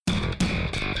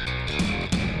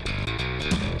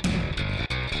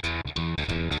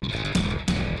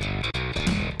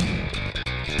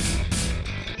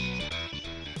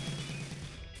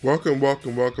Welcome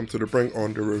to the Bring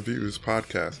On the Reviews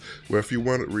podcast, where if you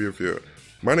want it, review it.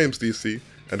 My name's DC,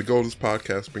 and the goal of this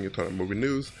podcast is to bring you a ton of movie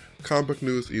news, comic book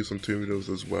news, even some TV news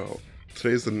as well.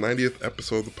 Today's the 90th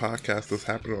episode of the podcast that's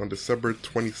happening on December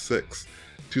 26,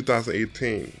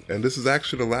 2018, and this is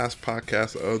actually the last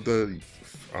podcast of the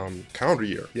calendar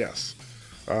year, yes.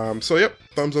 Thumbs up,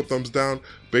 thumbs down.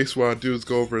 Basically what I do is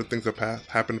go over the things that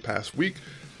happened the past week.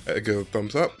 I give a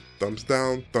thumbs up, thumbs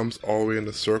down, thumbs all the way in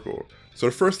the circle. So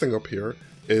the first thing up here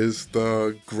is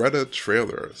the Greta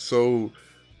trailer. So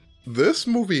this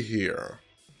movie here,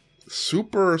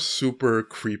 super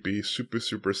creepy,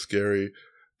 super scary.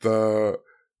 The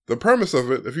premise of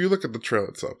it, if you look at the trailer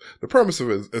itself, the premise of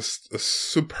it is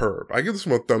superb. I give this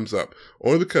one a thumbs up,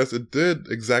 only because it did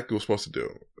exactly what it was supposed to do.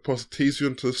 It's supposed to tease you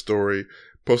into the story,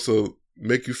 supposed to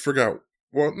make you figure out,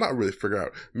 well, not really figure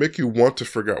out, make you want to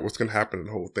figure out what's going to happen in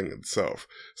the whole thing itself.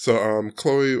 So,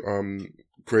 Chloe,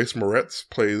 Grace Moretz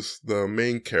plays the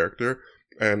main character,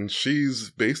 and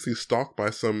she's basically stalked by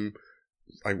some,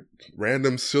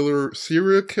 random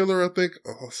serial killer, I think,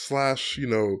 slash,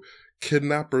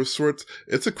 kidnapper of sorts.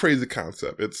 It's a crazy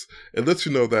concept. It lets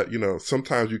you know that,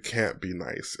 sometimes you can't be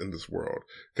nice in this world,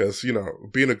 because,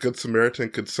 being a good Samaritan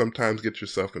could sometimes get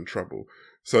yourself in trouble.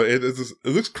 So it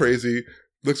looks crazy,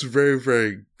 looks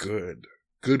very good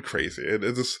crazy. It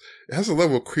has a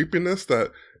level of creepiness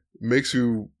that makes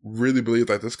you really believe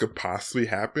that this could possibly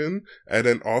happen, and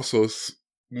then also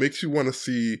makes you want to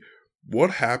see what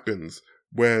happens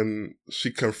when she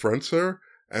confronts her,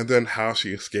 and then how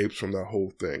she escapes from that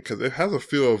whole thing. Because it has a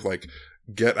feel of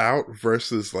Get Out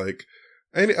versus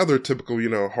any other typical,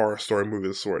 horror story movie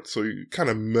of the sort. So you kind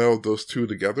of meld those two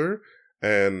together,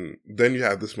 and then you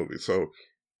have this movie. So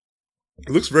it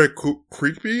looks very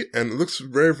creepy, and it looks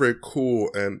very cool,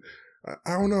 and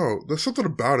I don't know, there's something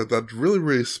about it that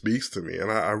really speaks to me,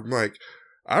 and I'm like,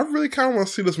 I really kind of want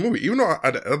to see this movie, even though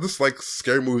I dislike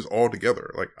scary movies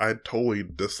altogether. I totally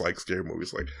dislike scary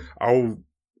movies. I'll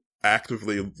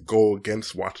actively go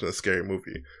against watching a scary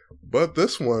movie. But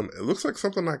this one, it looks like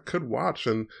something I could watch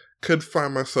and could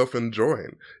find myself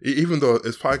enjoying, even though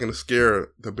it's probably going to scare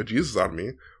the bejesus out of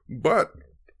me, but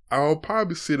I'll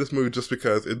probably see this movie just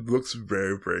because it looks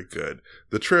very good.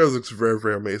 The trailer looks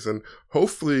very amazing.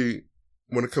 Hopefully,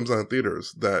 when it comes out in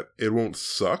theaters, that it won't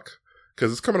suck,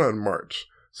 because it's coming out in March.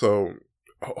 So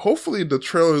hopefully the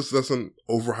trailers doesn't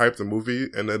overhype the movie,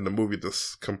 and then the movie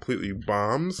just completely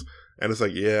bombs, and it's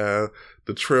the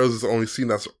trailers is the only scene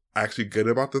that's actually good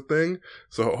about the thing.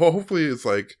 So hopefully it's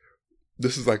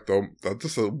this is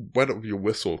just a wet of your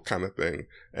whistle kind of thing,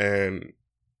 and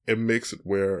it makes it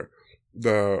where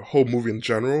the whole movie in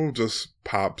general just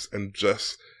pops and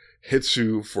just hits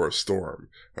you for a storm.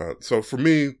 So for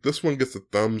me, this one gets a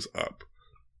thumbs up.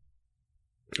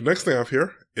 The next thing I have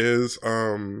here is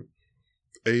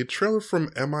a trailer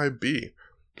from MIB.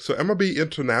 So MIB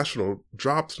International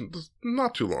dropped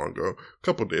not too long ago, a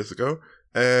couple days ago,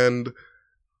 and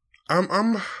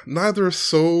I'm neither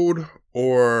sold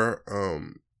or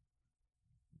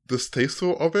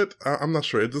distasteful of it. I'm not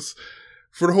sure. It just,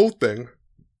 for the whole thing,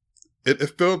 the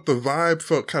vibe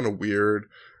felt kind of weird.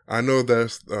 I know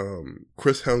there's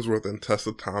Chris Hemsworth and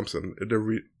Tessa Thompson.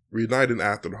 They're reunited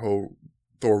after the whole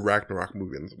Thor Ragnarok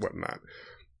movie and whatnot.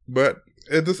 But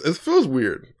it feels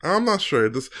weird. I'm not sure.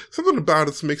 Something about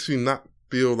it makes me not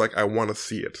feel like I want to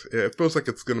see it. It feels like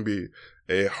it's going to be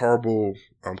a horrible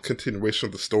continuation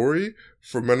of the story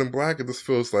for Men in Black. It just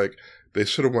feels like they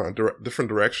should have went a different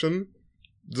direction.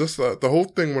 Just the whole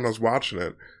thing when I was watching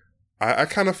it, I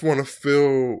kind of want to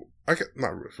feel... I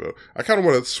kind of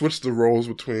want to switch the roles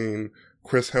between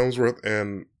Chris Hemsworth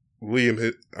and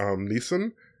Liam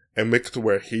Neeson and make it to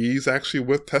where he's actually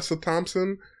with Tessa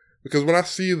Thompson. Because when I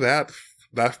see that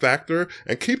factor,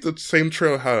 and keep the same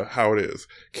trailer how it is,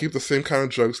 keep the same kind of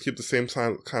jokes, keep the same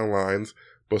kind of lines,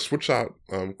 but switch out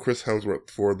Chris Hemsworth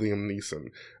for Liam Neeson.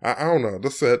 I don't know.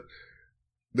 That's it.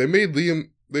 They made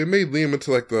Liam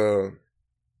into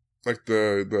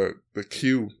the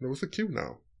Q. What's the Q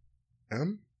now?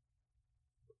 M?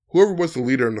 Whoever was the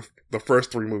leader in the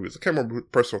first three movies. I can't remember the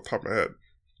person off the top of my head.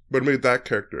 But it made that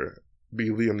character be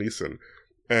Liam Neeson.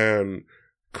 And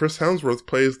Chris Hemsworth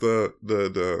plays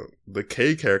the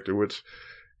K character, which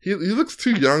he looks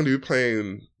too young to be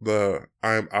playing the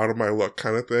I'm out of my luck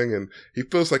kind of thing. And he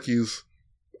feels like he's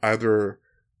either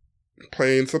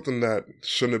playing something that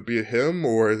shouldn't be him,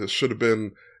 or it should have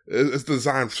been, it's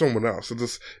designed for someone else.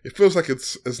 It feels like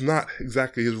it's not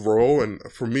exactly his role. And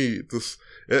for me,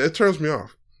 it turns me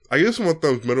off. I give this one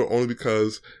thumbs middle only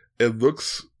because it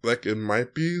looks like it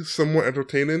might be somewhat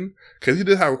entertaining, because he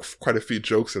did have quite a few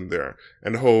jokes in there,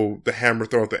 and the hammer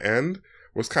throw at the end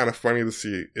was kind of funny to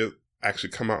see.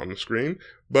 actually come out on the screen.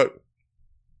 But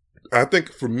I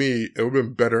think for me, it would have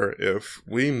been better if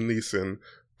Liam Neeson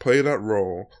played that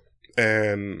role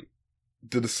and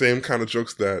did the same kind of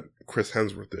jokes that Chris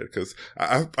Hemsworth did, because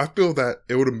I feel that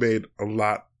it would have made a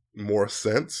lot more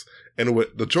sense, and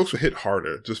the jokes would hit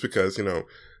harder, just because,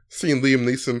 seeing Liam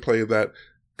Neeson play that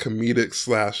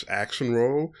comedic / action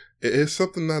role, it is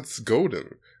something that's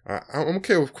golden. I'm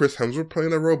okay with Chris Hemsworth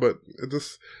playing that role, but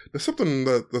there's something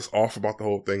that's off about the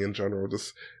whole thing in general.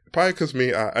 Just probably because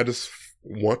I just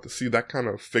want to see that kind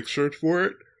of fixture for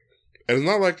it. And it's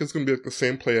not like it's going to be like the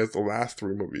same play as the last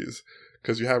 3 movies,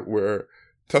 because you have where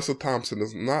Tessa Thompson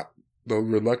is not the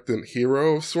reluctant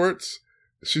hero of sorts.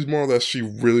 She's more or less, she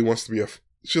really wants to be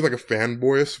she's like a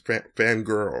fanboyish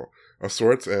fangirl of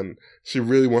sorts, and she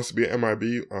really wants to be an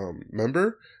MIB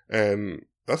member, and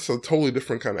that's a totally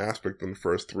different kind of aspect than the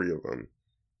first 3 of them.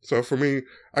 So for me,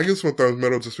 I give this one thumbs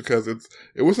middle just because it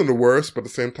wasn't the worst, but at the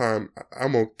same time,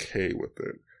 I'm okay with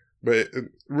it. But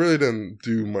it really didn't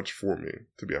do much for me,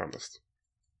 to be honest.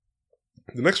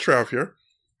 The next trailer here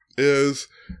is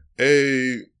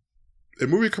a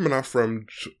movie coming out from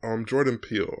Jordan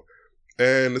Peele,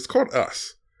 and it's called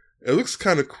Us. It looks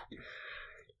kind of,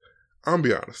 I'll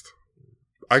be honest,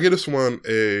 I give this one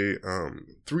a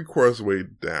 3/4 way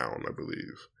down, I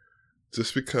believe,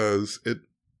 just because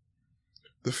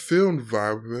the film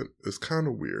vibe of it is kind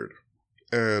of weird,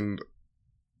 and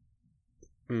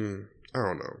I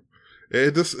don't know.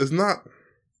 It just is not.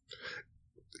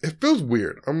 It feels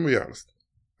weird. I'm gonna be honest.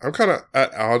 I'm kind of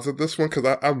at odds with this one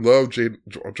because I love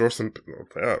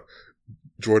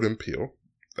Jordan Peele.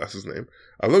 That's his name.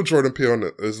 I love Jordan Peele,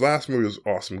 and his last movie was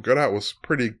awesome. Get Out was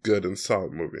pretty good and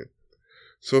solid movie.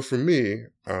 So for me,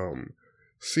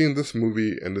 seeing this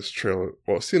movie and this trailer,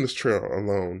 seeing this trailer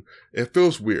alone, it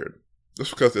feels weird.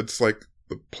 Just because it's like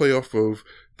the playoff of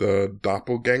the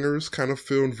Doppelgangers kind of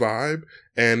film vibe,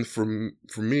 and for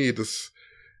me,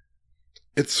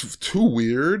 it's too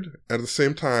weird. At the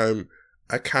same time,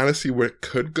 I kind of see where it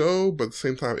could go, but at the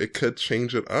same time, it could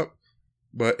change it up.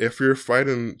 But if you're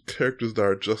fighting characters that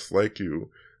are just like you,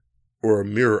 or a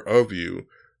mirror of you,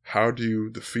 how do you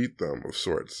defeat them of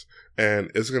sorts?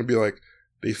 And it's going to be like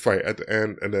they fight at the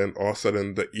end, and then all of a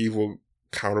sudden the evil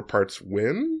counterparts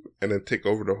win, and then take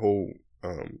over the whole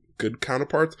good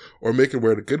counterparts, or make it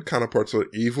where the good counterparts are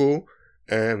evil,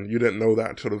 and you didn't know that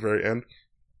until the very end.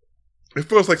 It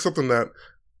feels like something that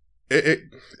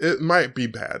it might be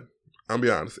bad. I'll be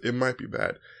honest, it might be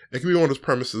bad. It could be one of those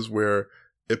premises where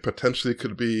it potentially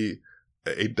could be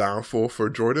a downfall for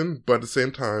Jordan, but at the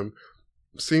same time,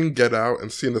 seeing Get Out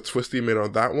and seeing the twist he made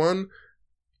on that one,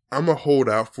 I'm gonna hold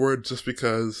out for it just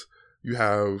because you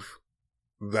have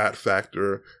that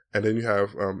factor, and then you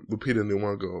have Lupita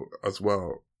Nyong'o as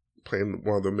well playing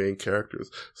one of the main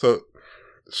characters. So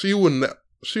she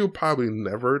will probably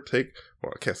never take.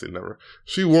 Well, I can't say never.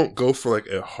 She won't go for like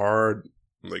a hard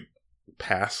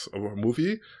pass of a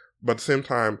movie. But at the same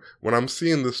time, when I'm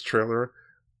seeing this trailer,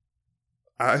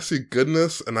 I see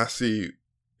goodness, and I see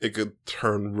it could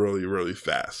turn really, really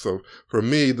fast. So for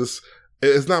me, this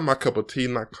is not my cup of tea,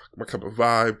 not my cup of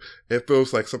vibe. It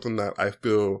feels like something that I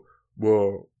feel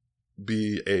will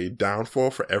be a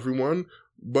downfall for everyone.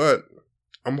 But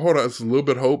I'm holding out a little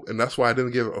bit of hope, and that's why I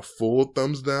didn't give it a full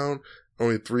thumbs down,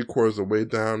 only 3/4 of the way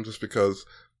down, just because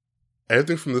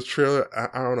everything from this trailer,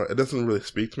 I don't know, it doesn't really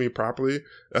speak to me properly.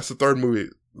 That's the third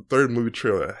movie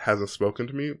trailer that hasn't spoken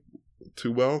to me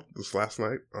too well this last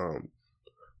night.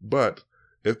 But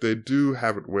if they do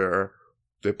have it where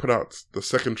they put out the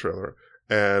second trailer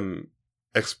and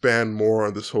expand more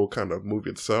on this whole kind of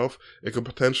movie itself, it could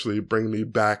potentially bring me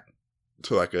back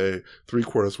to like a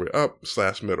 3/4 way up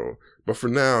 / middle. But for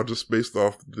now, just based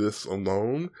off this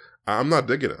alone, I'm not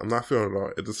digging it. I'm not feeling it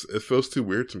at all. It feels too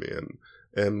weird to me.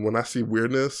 And when I see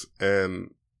weirdness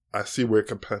and I see where it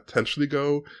could potentially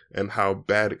go and how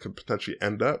bad it could potentially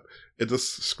end up, it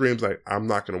just screams like I'm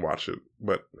not going to watch it.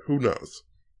 But who knows?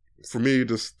 For me,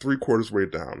 just 3/4 way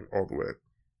down all the way.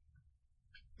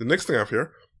 The next thing I have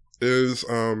here is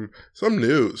some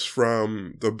news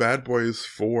from the Bad Boys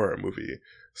 4 movie.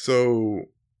 So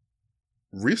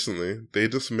recently, they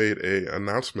just made an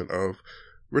announcement of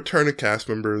returning cast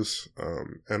members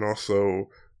and also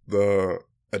the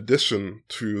addition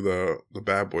to the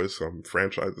Bad Boys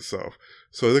franchise itself.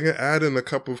 So they're going to add in a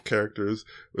couple of characters.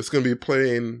 It's going to be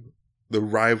playing the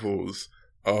rivals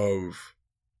of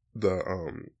the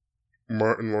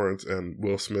Martin Lawrence and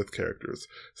Will Smith characters.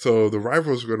 So the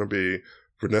rivals are going to be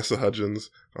Vanessa Hudgens,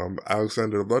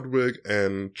 Alexander Ludwig,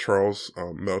 and Charles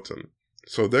Melton.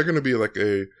 So they're going to be like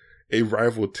a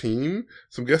rival team.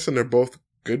 So I'm guessing they're both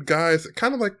good guys.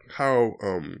 Kind of like how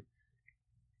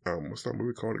what's that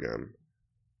movie called again?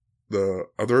 The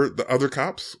other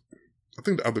cops. I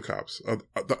think the other cops,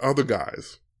 the other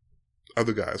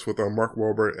guys with Mark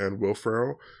Wahlberg and Will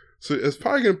Ferrell. So it's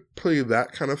probably gonna play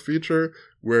that kind of feature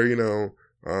where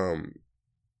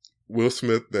Will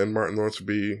Smith and Martin Lawrence will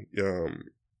be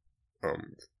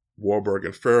Wahlberg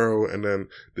and Ferrell, and then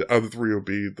the other three will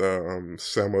be the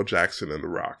Samuel Jackson and The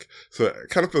Rock. So it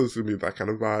kind of feels to be that kind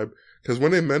of vibe. Because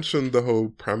when they mentioned the whole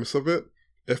premise of it,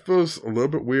 it feels a little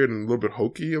bit weird and a little bit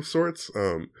hokey of sorts.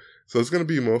 So it's going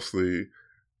to be mostly,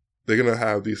 they're going to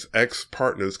have these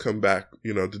ex-partners come back,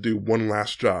 to do one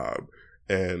last job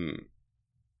and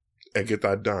get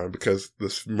that done because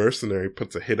this mercenary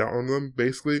puts a hit out on them,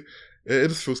 basically. It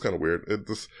just feels kind of weird. It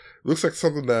just looks like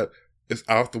something that is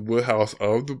out the wheelhouse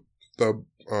of the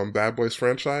Bad Boys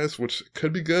franchise, which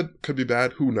could be good, could be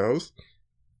bad, who knows.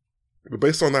 But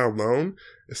based on that alone,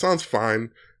 it sounds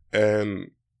fine,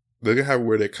 and they're going to have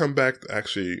where they come back to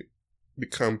actually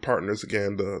become partners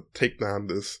again to take down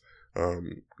this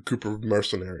group of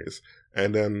mercenaries.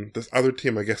 And then this other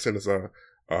team, I guess, is the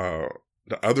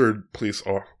other police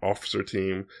officer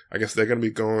team. I guess they're going to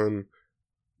be going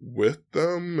with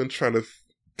them and trying to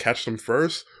catch them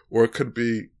first, or it could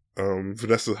be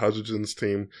Vanessa Hudgens'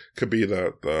 team could be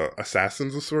the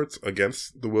assassins of sorts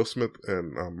against the Will Smith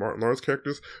and Martin Lawrence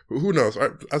characters. Who knows?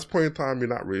 At this point in time, you're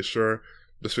not really sure,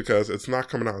 just because it's not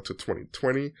coming out until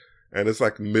 2020, and it's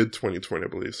like mid-2020, I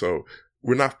believe. So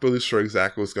we're not really sure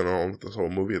exactly what's going on with this whole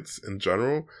movie in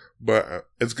general, but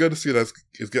it's good to see that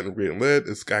it's getting greenlit.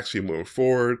 It's actually moving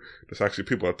forward. There's actually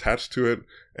people attached to it,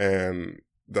 and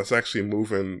that's actually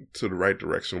moving to the right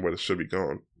direction where it should be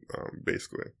going,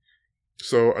 basically.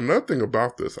 So another thing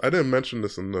about this, I didn't mention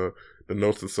this in the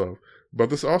notes itself, but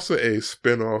there's also a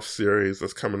spin-off series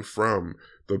that's coming from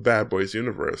the Bad Boys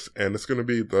universe, and it's going to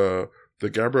be the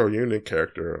Gabrielle Union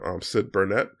character, Sid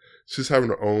Burnett. She's having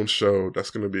her own show that's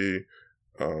going to be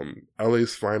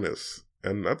LA's Finest,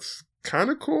 and that's kind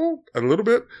of cool, a little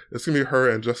bit. It's going to be her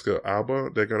and Jessica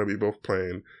Alba. They're going to be both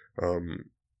playing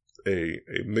a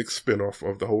mixed spin-off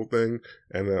of the whole thing,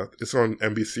 and it's on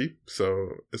NBC,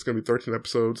 so it's going to be 13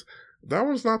 episodes. That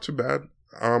one's not too bad.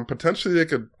 Potentially they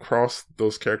could cross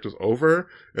those characters over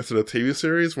into the TV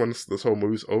series once this whole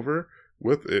movie's over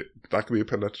with it. That could be a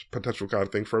potential kind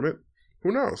of thing from it.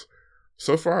 Who knows?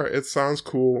 So far, it sounds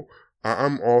cool.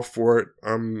 I'm all for it.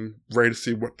 I'm ready to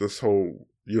see what this whole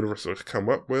universe will come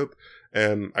up with.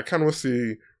 And I kind of want to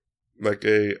see like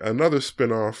another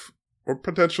spin-off or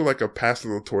potential like a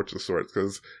passing of the torch of sorts,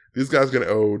 because these guys get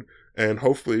owed, and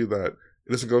hopefully that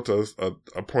it doesn't go to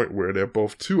a point where they're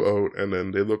both too old and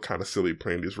then they look kind of silly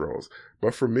playing these roles.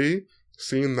 But for me,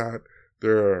 seeing that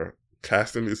they're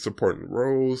casting these supporting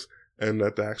roles and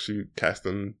that they're actually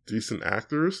casting decent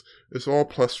actors, it's all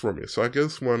plus for me. So I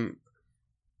just want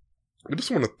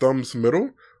a thumbs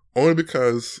middle, only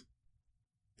because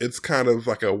it's kind of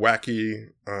like a wacky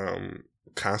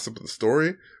concept of the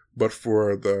story, but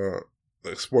for the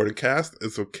supporting cast,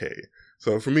 it's okay.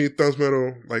 So for me, thumbs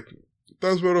middle /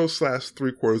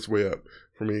 3/4 way up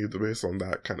for me, based on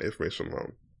that kind of information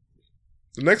alone.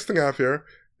 The next thing I have here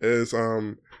is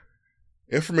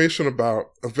information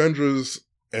about Avengers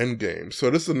Endgame.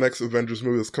 So this is the next Avengers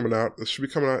movie that's coming out. It should be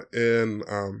coming out in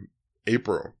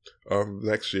April of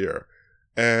next year.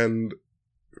 And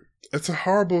it's a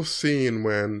horrible scene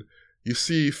when you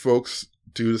see folks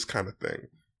do this kind of thing.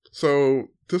 So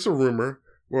there's a rumor.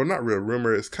 Well, not real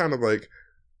rumor. It's kind of like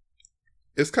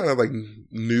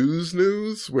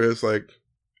news, where it's like,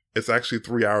 it's actually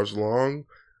 3 hours long,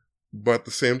 but at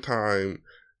the same time,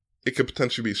 it could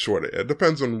potentially be shorter. It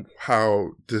depends on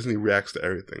how Disney reacts to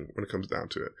everything when it comes down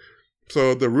to it.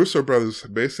 So the Russo brothers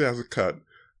basically has a cut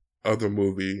of the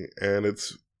movie, and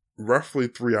it's roughly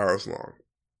 3 hours long,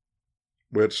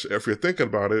 which, if you're thinking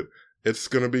about it, it's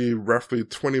going to be roughly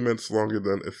 20 minutes longer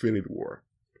than Infinity War.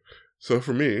 So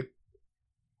for me,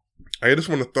 I just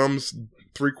want to thumbs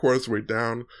 3/4 way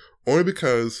down, only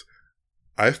because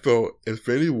I felt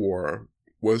Infinity War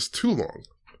was too long.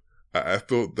 I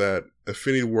felt that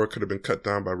Infinity War could have been cut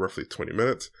down by roughly 20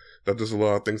 minutes. That there's a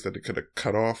lot of things that they could have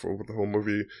cut there's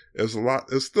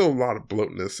still a lot of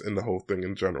bloatness in the whole thing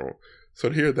in general. So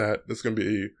to hear that there's going to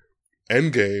be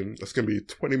Endgame that's going to be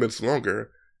 20 minutes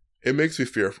longer, it makes me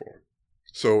fearful.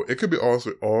 So it could be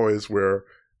also always where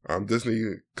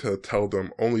Disney could tell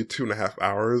them only 2.5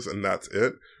 hours and that's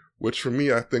it, which for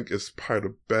me, I think is probably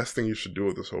the best thing you should do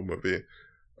with this whole movie.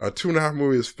 A 2.5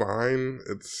 movie is fine.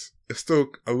 It's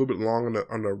still a little bit long on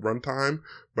the runtime,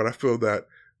 but I feel that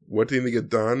what they need to get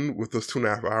done with those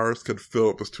 2.5 hours could fill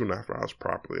up those 2.5 hours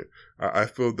properly. I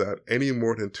feel that any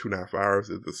more than 2.5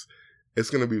 hours, it's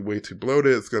going to be way too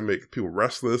bloated. It's going to make people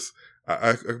restless.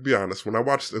 I'll be honest, when I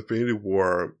watched Infinity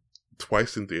War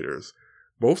twice in theaters,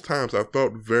 both times I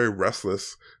felt very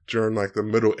restless during like the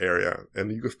middle area,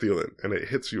 and you could feel it, and it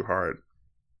hits you hard.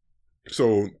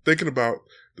 So thinking about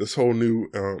this whole new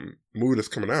movie that's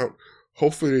coming out,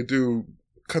 hopefully they do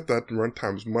cut that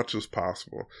runtime as much as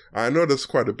possible. I know there's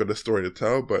quite a bit of story to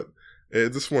tell, but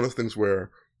it's just one of those things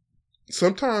where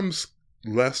sometimes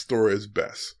less story is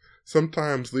best.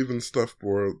 Sometimes leaving stuff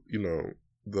for,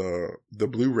 the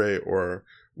Blu-ray or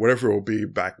whatever it will be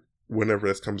back whenever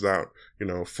this comes out,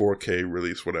 4K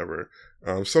release, whatever.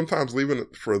 Sometimes leaving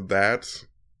it for that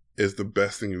is the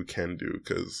best thing you can do,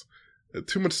 because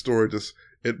too much story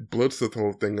it bloats the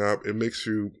whole thing up. It makes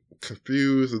you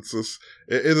confused. It's just,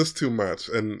 it is too much.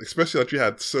 And especially that you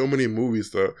had so many movies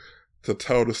to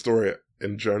tell the story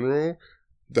in general,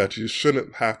 that you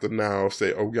shouldn't have to now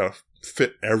say, oh, we gotta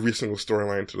fit every single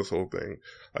storyline into this whole thing.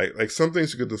 Like some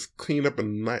things you could just clean up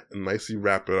and nicely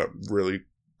wrap it up really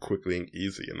quickly and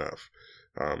easy enough.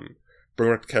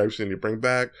 Bring back the characters you need to bring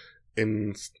back,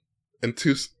 and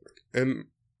state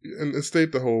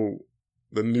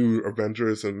the new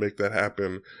Avengers and make that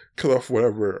happen. Kill off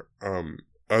whatever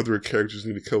other characters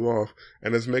need to kill off,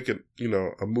 and just make it,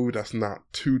 a movie that's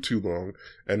not too long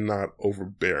and not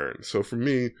overbearing. So for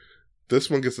me, this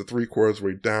one gets a 3/4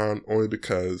 way down, only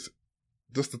because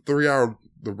just the 3 hour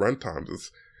the runtime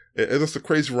it's just a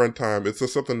crazy runtime. It's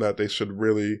just something that they should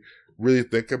really, really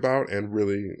think about and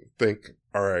really think,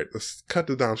 all right, let's cut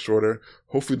it down shorter.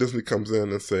 Hopefully Disney comes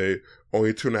in and say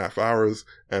only 2.5 hours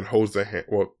and holds their hand.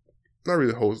 Well, not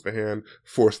really holds their hand,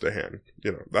 force their hand.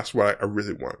 That's what I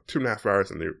really want. 2.5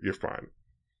 hours and you're fine.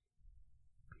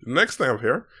 The next thing I have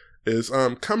here is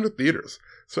come to theaters.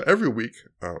 So every week,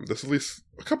 there's at least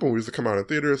a couple movies that come out in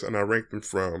theaters, and I rank them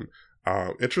from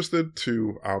interested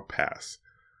to I'll pass.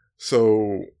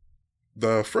 So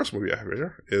the first movie I have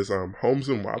here is Holmes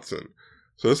and Watson.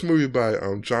 So this movie by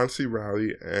John C.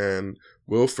 Reilly and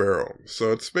Will Ferrell.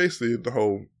 So it's basically the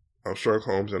whole Sherlock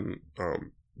Holmes and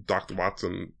Dr.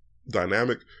 Watson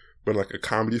dynamic, but like a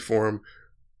comedy form.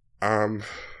 I'm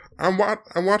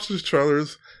watching these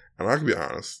trailers, and I can be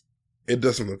honest, it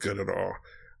doesn't look good at all.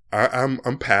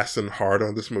 I'm passing hard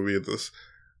on this movie.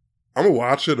 I'm gonna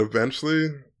watch it eventually,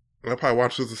 and I'll probably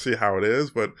watch this to see how it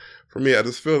is. But for me, I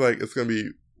just feel like it's gonna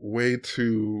be way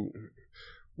too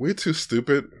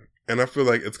stupid, and I feel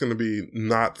like it's gonna be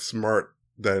not smart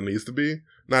that it needs to be,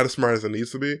 not as smart as it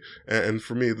needs to be. And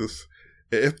for me,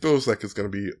 it feels like it's going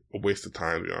to be a waste of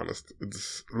time, to be honest.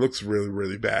 It looks really,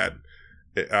 really bad.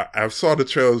 I saw the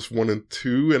trailers 1 and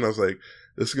 2, and I was like,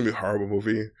 this is going to be a horrible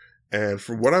movie. And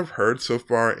from what I've heard so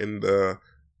far in the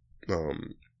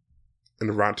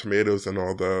Rotten Tomatoes and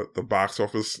all the box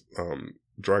office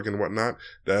jargon and whatnot,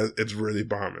 that it's really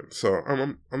bombing. So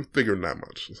I'm figuring that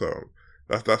much. So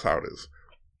that's how it is.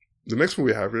 The next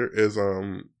movie we have here is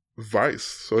Vice.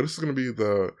 So this is going to be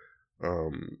the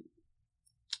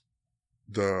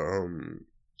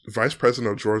vice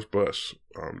president of George Bush,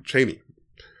 John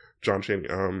Cheney.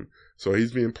 So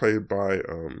he's being played by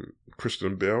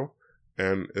Christian Bale,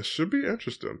 and it should be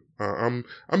interesting. I'm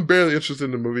barely interested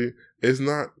in the movie. It's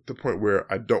not the point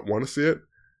where I don't want to see it.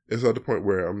 It's at the point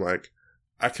where I'm like,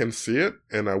 I can see it,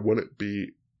 and I wouldn't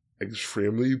be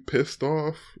extremely pissed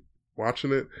off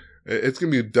watching it. It's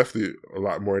gonna be definitely a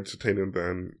lot more entertaining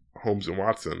than Holmes and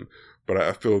Watson. But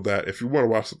I feel that if you want to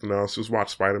watch something else, just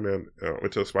watch Spider-Man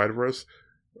Into the Spider-Verse.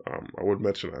 I would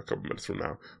mention that a couple minutes from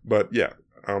now. But yeah,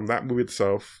 that movie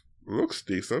itself looks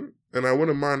decent, and I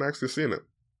wouldn't mind actually seeing it.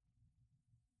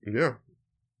 Yeah.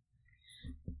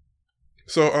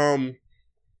 So,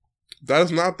 that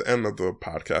is not the end of the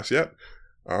podcast yet.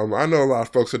 I know a lot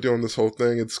of folks are doing this whole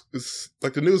thing. It's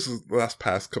like the news the last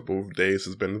past couple of days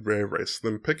has been very, very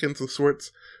slim pickings of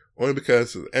sorts, only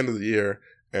because it's the end of the year,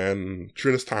 and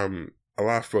during this time, a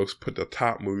lot of folks put the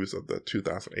top movies of the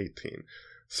 2018.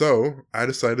 So I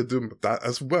decided to do that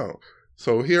as well.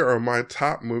 So here are my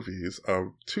top movies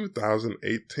of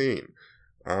 2018.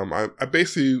 I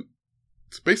basically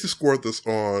scored this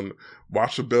on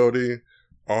watchability,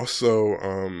 also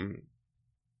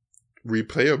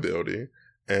replayability,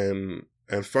 and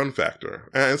fun factor,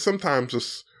 and sometimes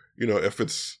just if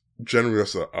it's generally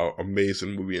just a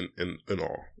amazing movie in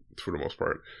all, for the most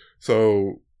part.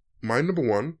 So my number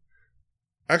one,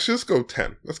 actually let's go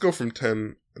 10. Let's go from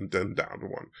 10 and then down to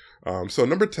 1. So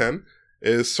number 10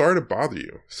 is Sorry to Bother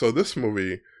You. So this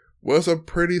movie was a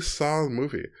pretty solid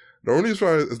movie. The only reason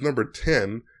why it's number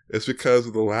 10 is because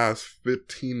of the last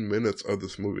 15 minutes of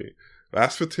this movie. The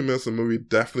last 15 minutes of the movie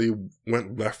definitely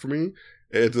went left for me.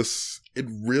 It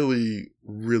really,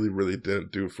 really, really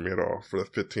didn't do it for me at all for the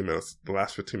last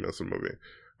 15 minutes of the movie.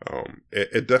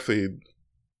 It definitely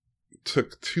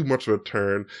took too much of a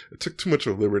turn. It took too much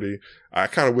of a liberty. I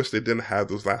kind of wish they didn't have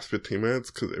those last 15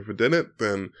 minutes, because if it didn't,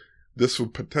 then this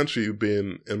would potentially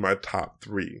be in my top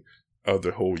 3 of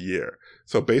the whole year.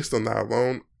 So based on that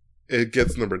alone, it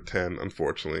gets number 10,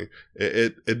 unfortunately.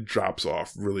 It drops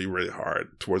off really, really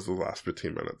hard towards the last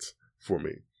 15 minutes for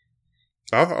me.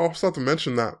 I also have to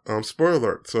mention that, spoiler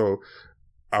alert. So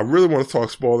I really want to talk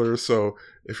spoilers. So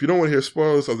if you don't want to hear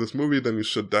spoilers of this movie, then you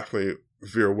should definitely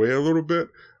veer away a little bit.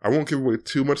 I won't give away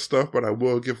too much stuff, but I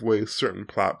will give away certain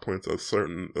plot points of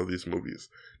certain of these movies.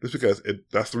 Just because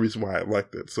that's the reason why I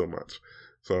liked it so much.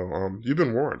 So, you've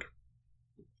been warned.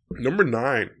 Number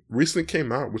 9 recently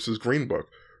came out, which is Green Book.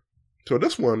 So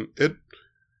this one, it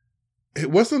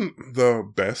wasn't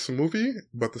the best movie,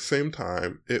 but at the same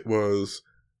time, it was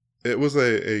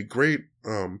a great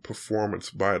performance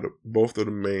by both of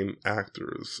the main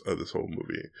actors of this whole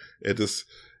movie.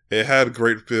 It had a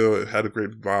great feel, it had a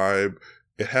great vibe,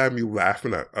 it had me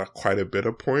laughing at quite a bit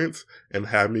of points, and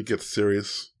had me get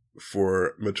serious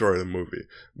for majority of the movie.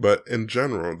 But in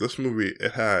general, this movie,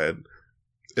 it had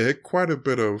quite a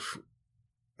bit of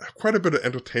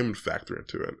entertainment factor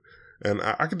into it. And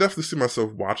I could definitely see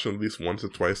myself watching at least once or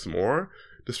twice more,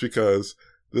 just because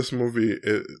this movie,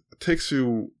 it takes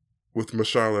you with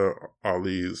Mahershala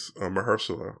Ali's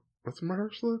Mahershala. What's it,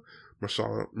 Mahershala?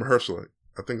 Mahershala.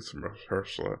 I think it's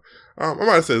Mahershala. I might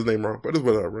have said his name wrong, but it's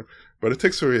whatever. But it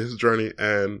takes you his journey,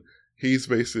 and he's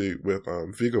basically with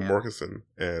Viggo Mortensen,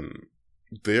 and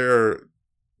their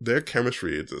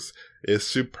chemistry is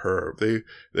superb.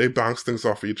 They bounce things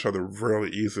off of each other really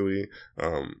easily.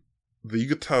 You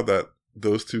could tell that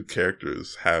those two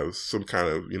characters have some kind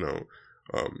of,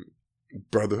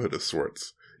 brotherhood of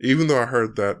sorts. Even though I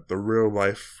heard that the real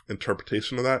life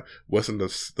interpretation of that wasn't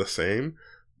the same,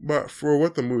 but for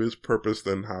what the movie's purpose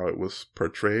and how it was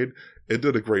portrayed, it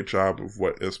did a great job of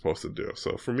what it's supposed to do.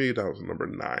 So for me, that was number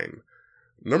 9.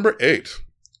 Number 8,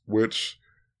 which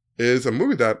is a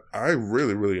movie that I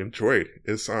really, really enjoyed.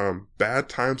 It's Bad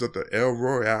Times at the El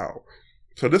Royale.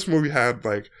 So this movie had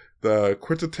like the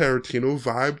Quentin Tarantino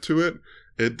vibe to it.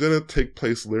 It didn't take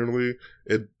place linearly.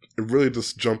 It really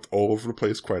just jumped all over the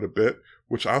place quite a bit,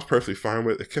 which I was perfectly fine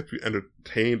with. It kept you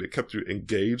entertained. It kept you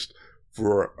engaged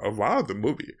for a lot of the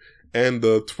movie. And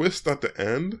the twist at the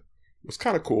end was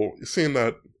kind of cool. You're seeing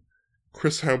that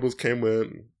Chris Hemsworth came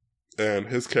in, and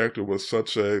his character was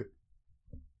such the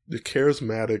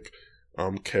charismatic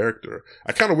character.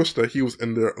 I kind of wish that he was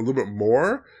in there a little bit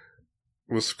more,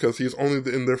 was because he's only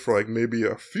in there for like maybe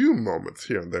a few moments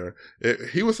here and there.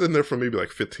 He was in there for maybe like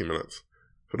 15 minutes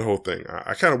for the whole thing.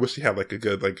 I kind of wish he had like a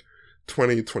good like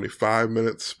 20, 25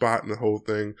 minute spot in the whole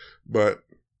thing, but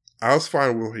I was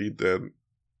fine with what he did,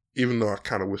 even though I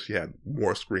kind of wish he had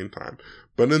more screen time.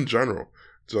 But in general,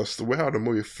 just the way how the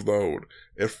movie flowed,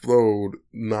 it flowed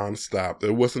nonstop.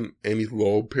 There wasn't any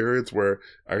lull periods where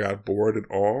I got bored at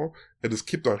all. It just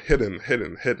kept on hitting.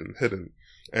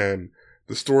 And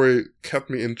the story kept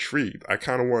me intrigued. I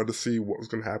kind of wanted to see what was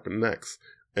going to happen next,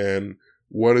 and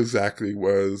what exactly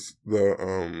was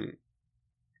the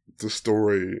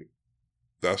story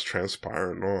that's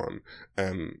transpiring on,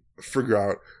 and figure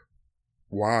out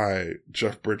why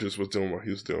Jeff Bridges was doing what he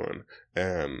was doing,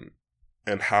 and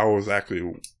how exactly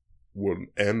would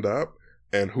end up,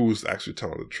 and who's actually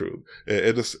telling the truth.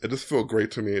 It just felt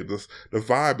great to me. The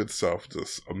vibe itself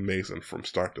just amazing from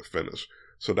start to finish.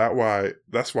 So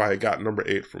that's why it got number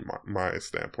 8 from my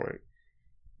standpoint.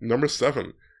 Number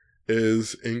 7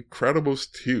 is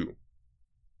Incredibles 2.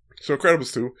 So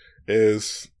Incredibles 2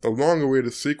 is a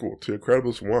long-awaited sequel to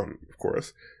Incredibles 1, of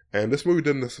course, and this movie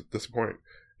didn't disappoint.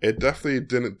 It definitely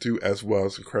didn't do as well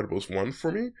as Incredibles 1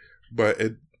 for me, but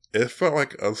it felt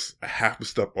like a half a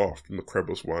step off from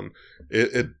Incredibles 1.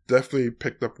 It definitely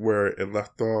picked up where it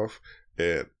left off.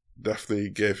 It definitely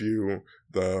gave you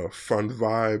the fun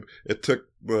vibe. It took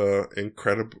the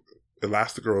incredible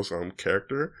Elastigirl's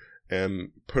character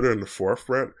and put her in the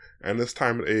forefront. And this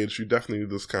time and age, you definitely need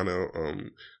this kind of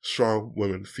strong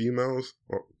women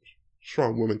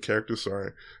characters.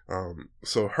 Sorry.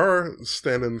 So her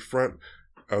standing in front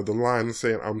of the line and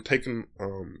saying, "I'm taking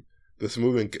this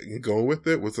movie and going with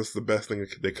it," was just the best thing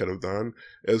they could have done.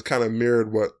 It was kind of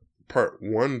mirrored what part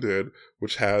 1 did,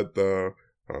 which had the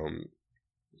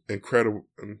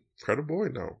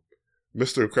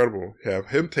Mr. Incredible, have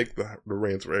him take the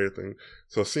reins for everything.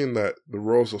 So seeing that the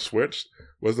roles were switched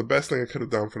was the best thing I could have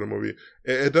done for the movie.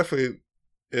 It definitely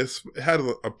it had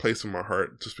a place in my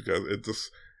heart, just because it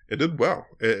did well.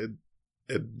 It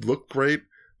looked great.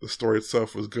 The story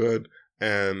itself was good,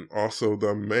 and also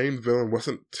the main villain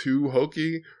wasn't too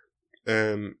hokey,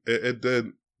 and it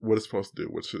did what it's supposed to do,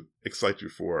 which should excite you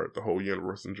for the whole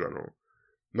universe in general.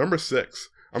 Number 6.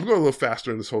 I'm going a little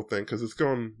faster in this whole thing because it's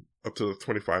going up to the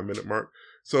 25-minute mark.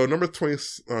 So number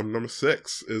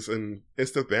 6 is in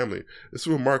Instant Family. This is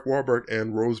with Mark Wahlberg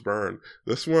and Rose Byrne.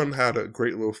 This one had a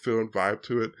great little feel and vibe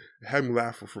to it. It had me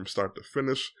laughing from start to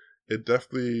finish. It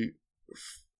definitely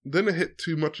didn't hit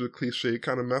too much of the cliche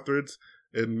kind of methods.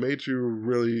 It made you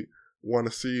really want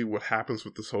to see what happens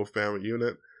with this whole family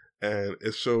unit, and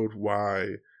it showed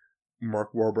why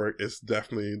Mark Wahlberg is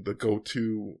definitely the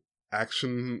go-to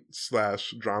action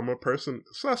 / drama person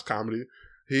 / comedy.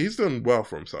 He's done well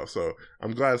for himself, so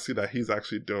I'm glad to see that he's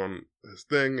actually doing his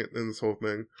thing in this whole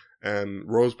thing. And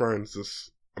Rose Byrne is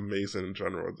just amazing in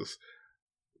general. Just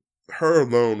her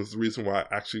alone is the reason why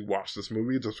I actually watched this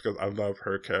movie, just because I love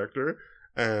her character,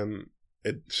 and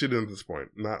she didn't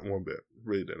disappoint, not one bit,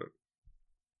 really didn't.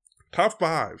 Top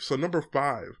 5. So number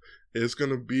 5 is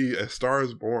going to be A Star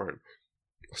Is Born.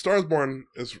 A Star Is Born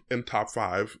is in top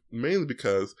 5 mainly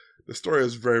because the story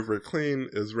is very, very clean,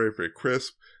 is very, very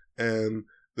crisp, and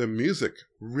the music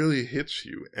really hits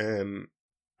you. And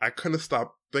I couldn't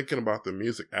stop thinking about the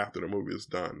music after the movie is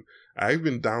done. I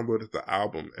even downloaded the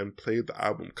album and played the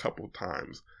album a couple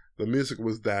times. The music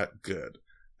was that good.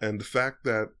 And the fact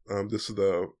that this is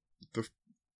the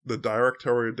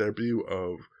directorial debut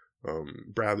of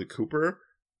Bradley Cooper,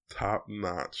 top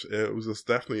notch. It was just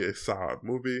definitely a solid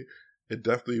movie. It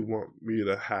definitely want me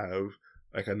to have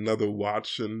like another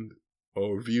watching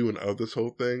or viewing of this whole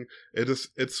thing.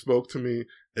 It spoke to me.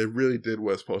 It really did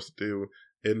what it's supposed to do.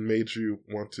 It made you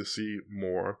want to see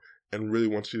more and really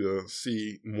want you to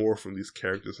see more from these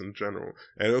characters in general.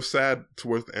 And it was sad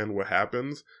towards the end what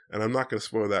happens, and I'm not going to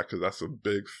spoil that because that's a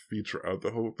big feature of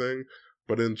the whole thing.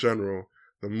 But in general,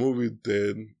 the movie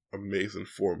did amazing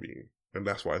for me, and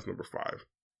that's why it's number 5.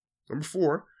 Number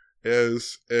 4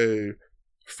 is a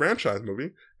franchise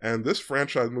movie, and this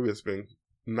franchise movie has been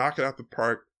knocking out the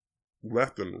park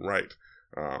left and right.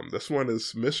 This one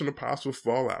is Mission Impossible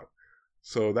Fallout.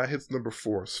 So that hits number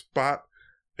 4 spot.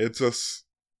 It's just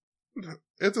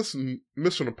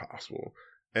Mission Impossible,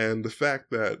 and the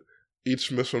fact that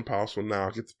each Mission Impossible now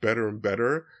gets better and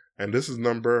better, and this is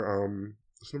number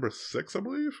 6, I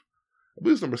believe. I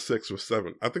believe it's number 6 or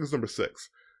 7. I think it's number 6.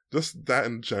 Just that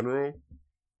in general,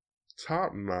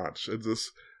 top notch. It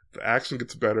just, the action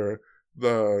gets better,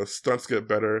 the stunts get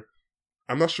better.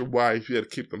 I'm not sure why he had to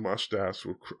keep the mustache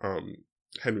with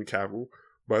Henry Cavill,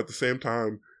 but at the same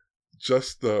time,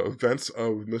 just the events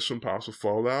of Mission Impossible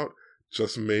Fallout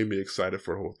just made me excited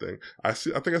for the whole thing. I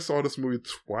think I saw this movie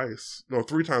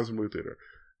 3 times in the movie theater.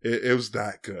 It was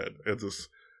that good. It just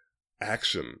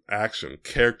action,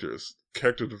 characters,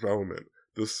 character development.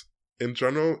 This, in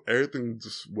general, everything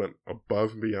just went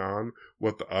above and beyond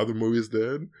what the other movies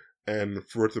did. And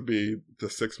for it to be the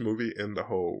 6th movie in the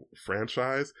whole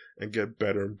franchise and get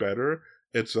better and better,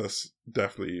 it just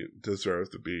definitely deserves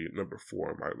to be number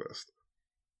 4 on my list.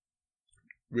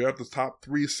 We're at the top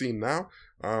 3 scene now.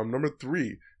 Number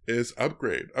 3 is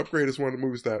Upgrade. Upgrade is one of the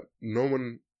movies that no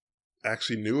one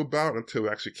actually knew about until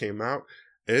it actually came out.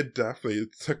 It definitely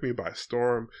took me by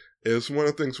storm. It's one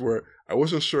of the things where I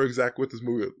wasn't sure exactly what this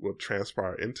movie would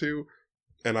transpire into,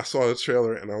 and I saw the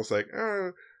trailer and I was like,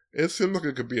 it seemed like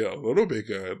it could be a little bit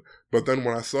good, but then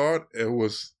when I saw it, it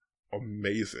was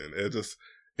amazing.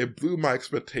 It blew my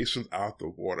expectations out the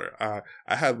water.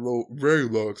 I had very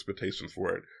low expectations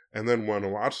for it, and then when I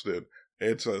watched it,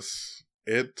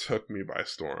 it took me by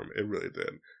storm. It really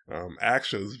did.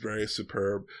 Action is very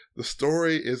superb. The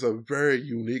story is a very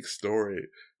unique story.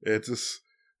 It's just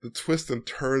the twists and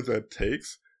turns that it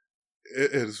takes.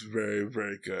 It is very,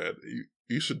 very good.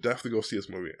 You should definitely go see this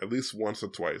movie at least once or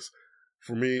twice.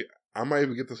 For me, I might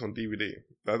even get this on DVD.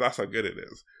 That's how good it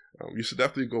is. You should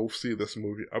definitely go see this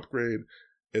movie, Upgrade.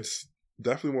 It's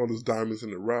definitely one of those diamonds in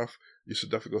the rough. You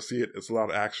should definitely go see it. It's a lot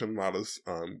of action, a lot of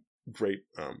great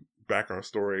background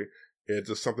story. It's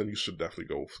just something you should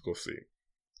definitely go see.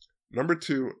 Number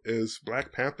 2 is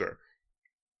Black Panther.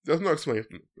 There's no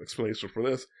explanation for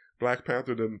this. Black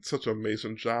Panther did such an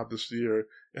amazing job this year.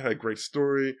 It had a great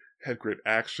story, had great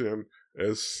action.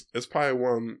 It's probably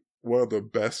one of the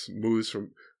best movies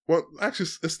from... Well, actually,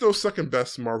 it's still second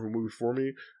best Marvel movie for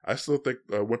me. I still think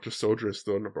Winter Soldier is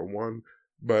still number 1,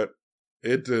 but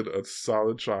it did a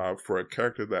solid job for a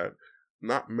character that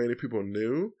not many people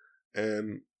knew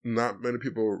and not many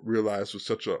people realized was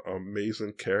such an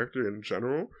amazing character in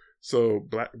general. So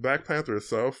Black Panther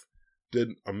itself did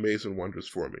amazing wonders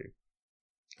for me.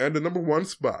 And the number 1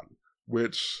 spot,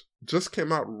 which just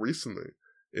came out recently,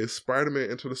 is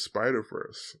Spider-Man Into the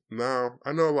Spider-Verse. Now,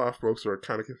 I know a lot of folks are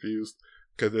kind of confused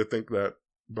because they think that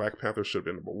Black Panther should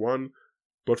be number 1.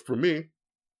 But for me,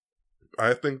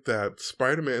 I think that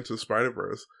Spider-Man Into the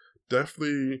Spider-Verse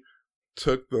definitely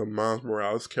took the Miles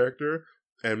Morales character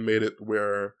and made it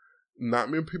where not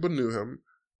many people knew him,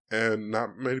 and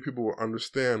not many people will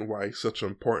understand why he's such an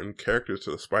important character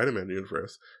to the Spider-Man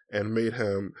universe, and made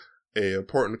him an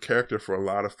important character for a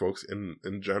lot of folks in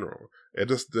general. It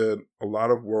just did a lot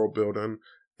of world building.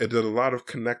 It did a lot of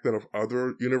connecting of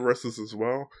other universes as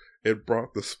well. It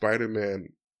brought the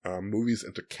Spider-Man movies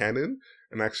into canon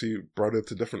and actually brought it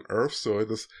to different Earths. So it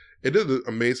did an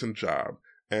amazing job.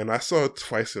 And I saw it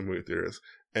twice in movie theaters,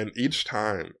 and each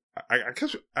time I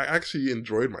actually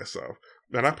enjoyed myself.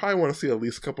 And I probably want to see it at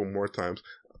least a couple more times.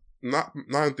 Not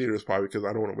in theaters probably, because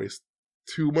I don't want to waste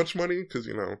too much money, because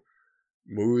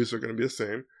movies are going to be the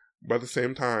same. But at the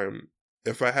same time,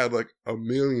 if I had like $1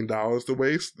 million to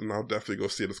waste, then I'll definitely go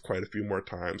see this quite a few more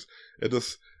times.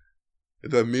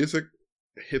 The music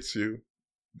hits you,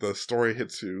 the story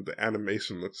hits you, the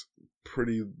animation looks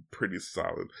pretty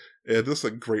solid. It's just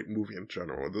a great movie in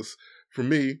general. For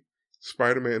me,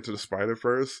 Spider-Man Into the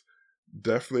Spider-Verse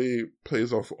definitely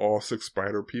plays off all 6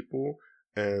 Spider people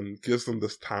and gives them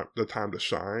the time to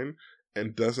shine,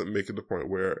 and doesn't make it the point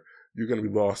where you're going to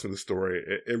be lost in the story.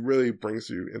 It really brings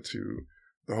you into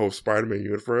the whole Spider-Man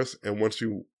universe and wants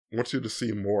you to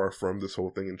see more from this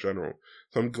whole thing in general.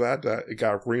 So I'm glad that it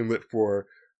got greenlit for,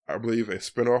 I believe, a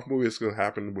spin-off movie is going to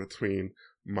happen between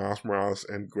Miles Morales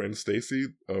and Gwen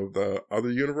Stacy of the other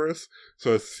universe.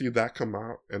 So to see that come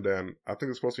out, and then I think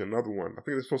there's supposed to be another one. I think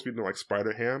there's supposed to be like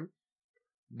Spider-Ham,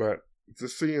 but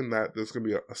just seeing that there's going to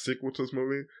be a sequel to this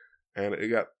movie, and it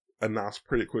got announced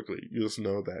pretty quickly, you just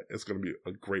know that it's going to be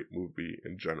a great movie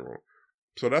in general.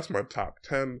 So that's my top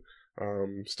 10.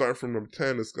 Starting from number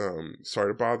 10 is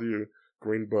Sorry to Bother You,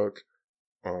 Green Book,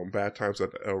 Bad Times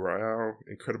at the El Royale,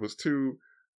 Incredibles 2,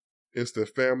 Instant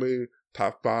Family.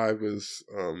 Top 5 is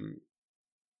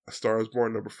A Star Is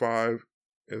Born, number 5,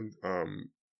 and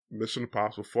Mission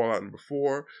Impossible Fallout, number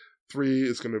 4. 3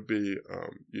 is going to be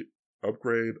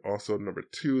Upgrade. Also, number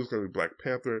 2 is going to be Black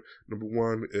Panther. Number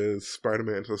 1 is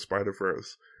Spider-Man Into the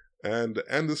Spider-Verse. And to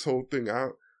end this whole thing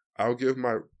out, I'll give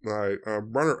my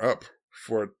runner-up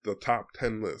for the top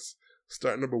 10 list.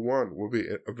 Start number 1 will be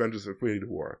Avengers Infinity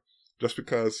War, just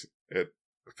because it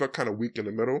felt kind of weak in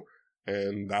the middle,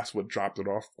 and that's what dropped it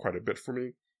off quite a bit for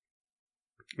me.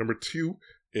 Number 2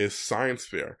 is Science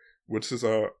Fair, which is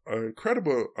an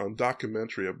incredible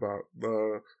documentary about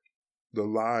the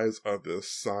lives of the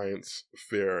science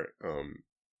fair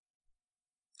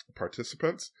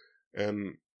participants,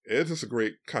 and it's just a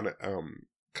great kind of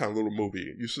little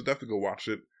movie. You should definitely go watch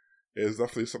it. It's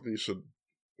definitely something you should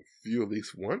view at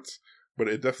least once, but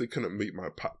it definitely couldn't meet my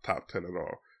top 10 at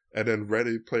all. And then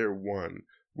Ready Player One,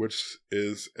 which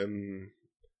is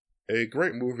a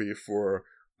great movie for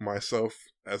myself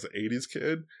as an 80s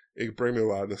kid. It brings me a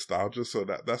lot of nostalgia, so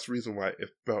that's the reason why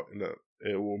it felt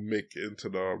it will make it into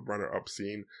the runner-up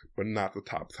scene, but not the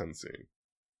top 10 scene.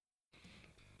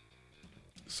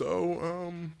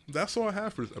 So, that's all I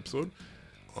have for this episode.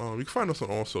 You can find us on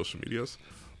all social medias.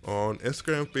 On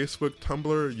Instagram, Facebook,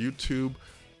 Tumblr, YouTube,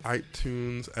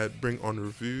 iTunes at Bring On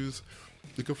Reviews.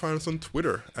 You can find us on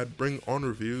Twitter at Bring On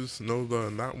Reviews.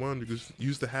 That one. You can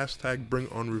use the hashtag Bring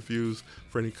On Reviews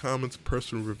for any comments,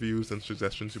 personal reviews, and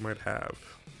suggestions you might have.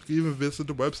 You can even visit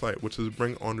the website, which is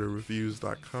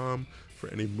bringonreviews.com, for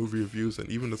any movie reviews and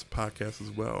even this podcast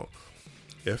as well.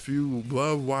 If you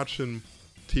love watching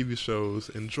TV shows,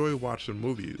 enjoy watching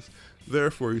movies,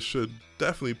 therefore you should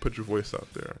definitely put your voice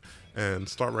out there and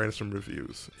start writing some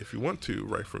reviews. If you want to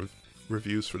write for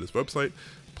reviews for this website,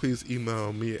 please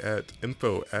email me at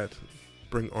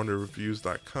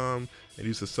info@bringonreviews.com and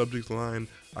use the subject line,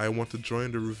 I want to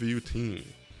join the review team.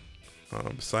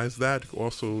 Besides that, you can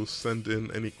also send in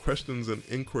any questions and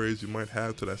inquiries you might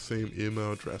have to that same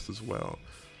email address as well.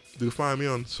 You can find me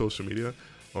on social media,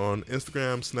 on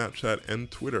Instagram, Snapchat, and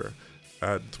Twitter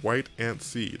at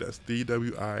DwightAntC. That's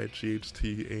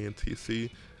DWIGHTANTC.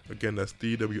 Again, that's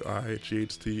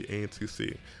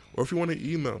DWIGHTANTC. Or if you want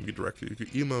to email me directly, you can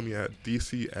email me at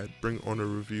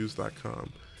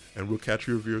dc@bringonreviews.com. And we'll catch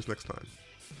you reviewers next time.